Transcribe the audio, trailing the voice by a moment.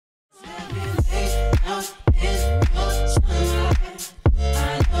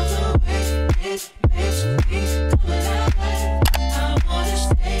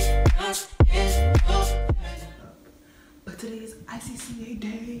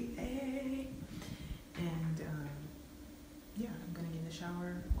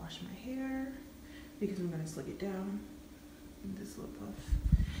shower, wash my hair because I'm gonna slick it down. And this little puff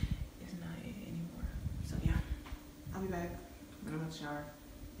is not it anymore. So yeah, I'll be back when I'm out the shower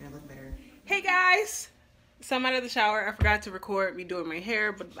and I look better. Hey guys! So I'm out of the shower. I forgot to record me doing my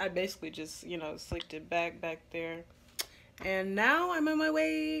hair, but I basically just, you know, slicked it back there. And now I'm on my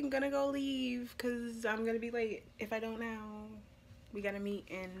way. I'm gonna go leave because I'm gonna be late if I don't now. We gotta meet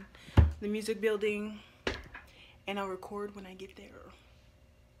in the music building and I'll record when I get there.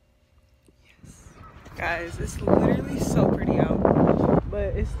 Yes. Guys, it's literally so pretty out,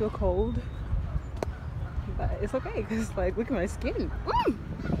 but it's still cold. But it's okay because, like, look at my skin.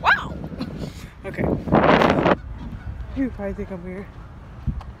 Wow. Okay. You probably think I'm weird.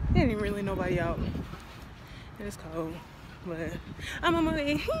 There ain't really nobody out. And it's cold. But I'm on my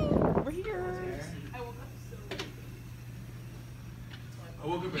way. We're here. I woke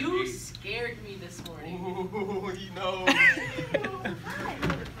up. You scared me this morning. Ooh, he knows.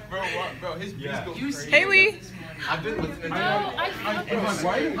 bro, his beats go crazy. Haley. I've been listening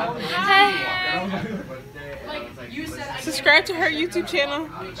to subscribe to her YouTube channel.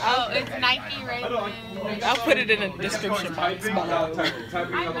 Oh, it's Nike right now. I'll put it in the description box below.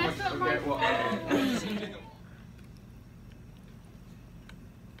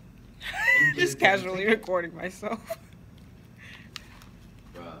 Just casually recording myself.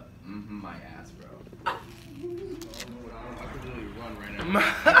 Bruh, my ass, bro. I could literally run right now.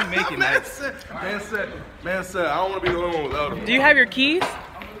 I can make it nice. Man said, I don't want to be the only one without him. Do you have your keys?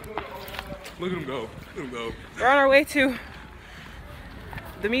 Look at him go. Look at him go. We're on our way to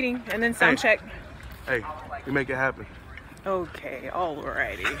the meeting and then sound check. Hey, we make it happen. Okay,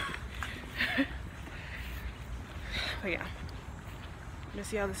 alrighty. But yeah. Let's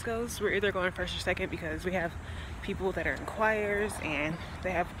see how this goes. We're either going first or second because we have people that are in choirs and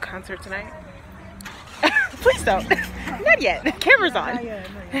they have a concert tonight. Please don't. Not yet. The camera's on. Not yet.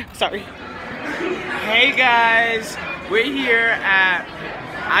 Sorry. Hey guys, we're here at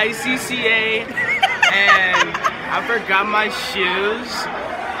ICCA and I forgot my shoes.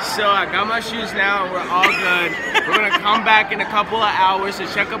 So I got my shoes now and we're all good. We're gonna come back in a couple of hours to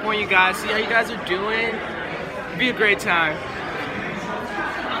check up on you guys, see how you guys are doing. It'll be a great time.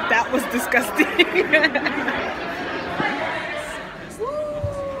 That was disgusting.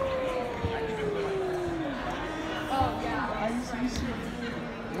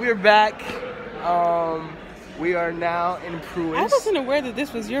 We're back. We are now in Pruis. I wasn't aware that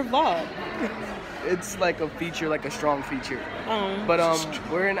this was your vlog. It's like a feature, like a strong feature. But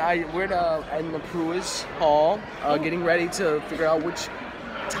we're in the Pruis Hall, getting ready to figure out which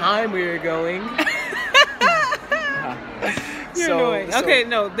time we are going. You're annoying. Okay,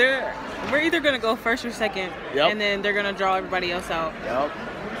 no, we're either gonna go first or second, and then they're gonna draw everybody else out. Yep.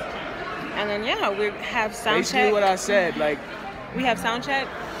 And then yeah, we have sound basically check. What I said, like we have sound check,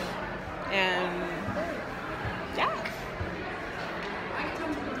 and yeah.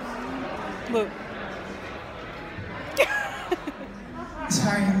 Look.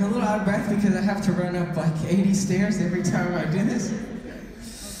 Sorry, I'm a little out of breath because I have to run up like 80 stairs every time I do this.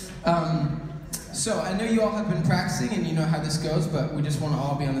 So I know you all have been practicing and you know how this goes, but we just want to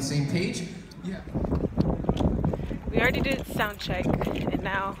all be on the same page. Yeah. We already did sound check, and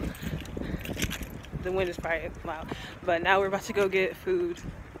now the wind is probably loud, but now we're about to go get food.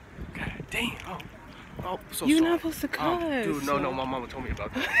 God damn. Oh, so You're sorry. not supposed to cuss. Dude, no, my mama told me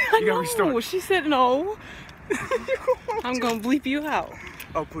about that. I know. She said no. I'm gonna bleep you out.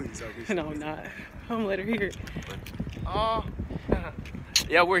 Oh, please. No, I'm not. I'm gonna let her hear it.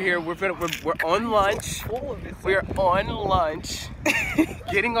 Yeah, we're here. We're on lunch. We're on lunch,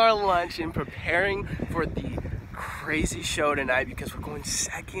 getting our lunch and preparing for the crazy show tonight because we're going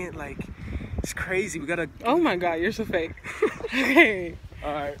second. Like, it's crazy. We gotta. Oh my God, you're so fake. Okay.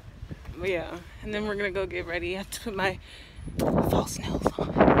 All right. But yeah, and then we're gonna go get ready. I have to put my false nails on.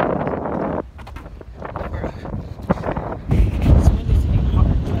 This wind is hitting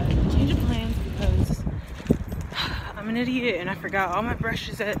hard, but change of plans because I'm an idiot and I forgot all my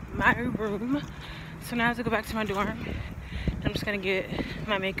brushes at my room. So now I have to go back to my dorm. I'm just gonna get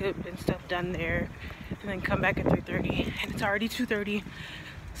my makeup and stuff done there and then come back at 3:30. And it's already 2:30,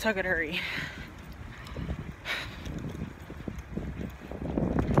 so I gotta hurry.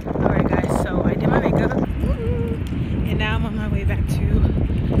 Alright guys, so I did my makeup and now I'm on my way back to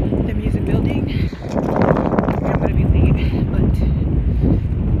the music building. I'm gonna be late, but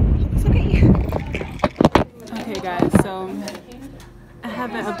it's okay. Okay guys, so I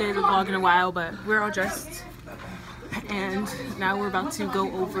haven't updated the vlog in a while, but we're all dressed and now we're about to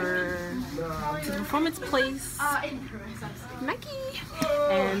go over to the performance place, Nike,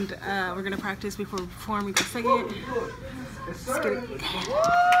 and and we're gonna practice before we perform. We go second. Let's get it.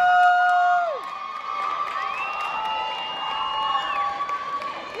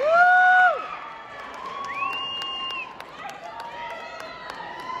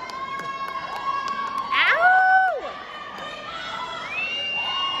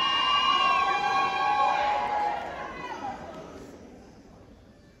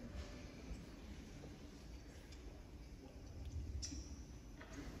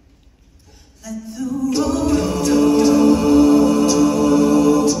 Let the road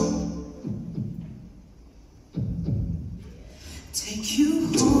take you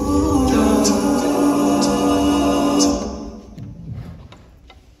home,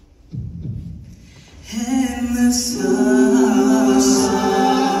 and the sun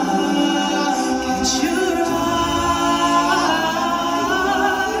catch your eye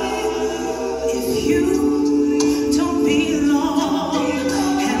if you don't belong,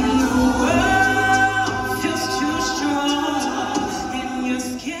 and the world feels too strong, and you're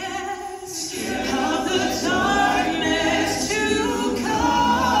scared of the darkness to come.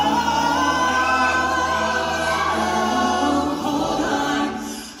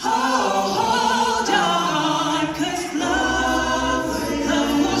 Hold on, 'cause love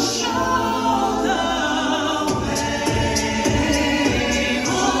will show the way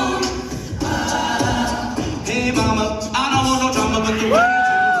home. Hey mama, I don't want no drama, but the way you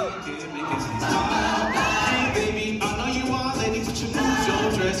look, it make me smile. Hey baby, I know you are lady, but you move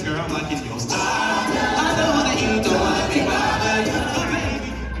your dress, girl, I'm liking your style. I know that you don't want to be bothered, but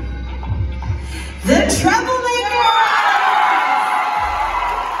baby, the troublemaker.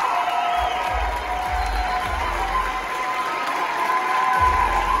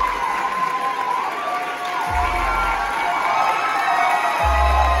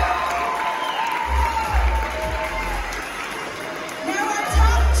 Now our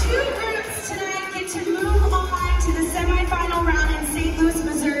top two groups tonight get to move on to the semifinal round in St. Louis,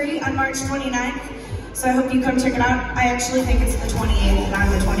 Missouri on March 29th. So I hope you come check it out. I actually think it's the 28th, not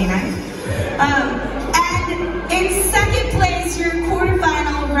the 29th. And in second place, your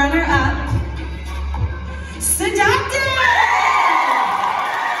quarterfinal runner-up, Sedoctave!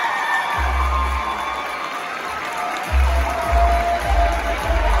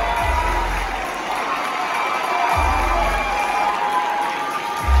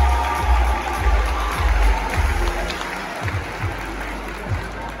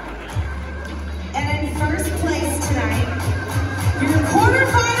 And in first place tonight, your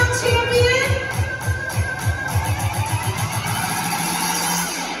quarterfinal champion,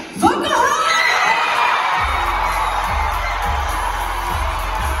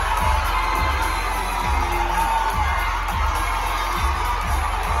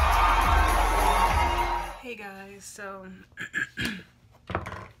 Hey guys, so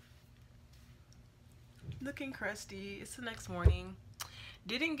looking crusty. It's the next morning.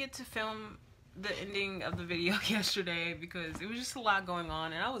 Didn't get to film the ending of the video yesterday because it was just a lot going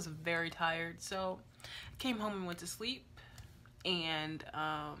on and I was very tired. So I came home and went to sleep. And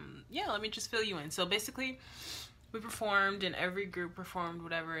yeah, let me just fill you in. So basically, we performed and every group performed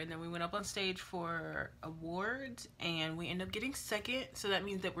whatever, and then we went up on stage for awards and we ended up getting second. So that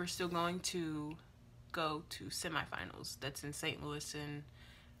means that we're still going to go to semifinals. That's in St. Louis in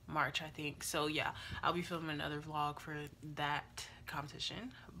March, I think. So yeah, I'll be filming another vlog for that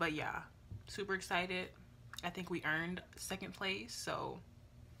competition. But yeah, super excited. I think we earned second place, so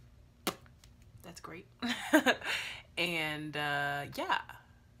that's great. And yeah,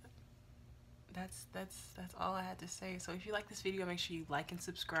 that's all I had to say. So if you like this video, make sure you like and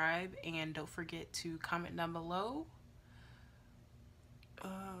subscribe, and don't forget to comment down below.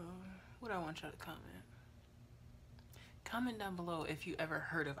 What do I want y'all to comment? Comment down below if you ever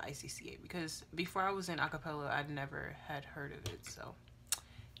heard of ICCA, because before I was in acapella, I'd never had heard of it. So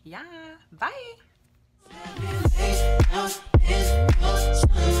yeah, bye.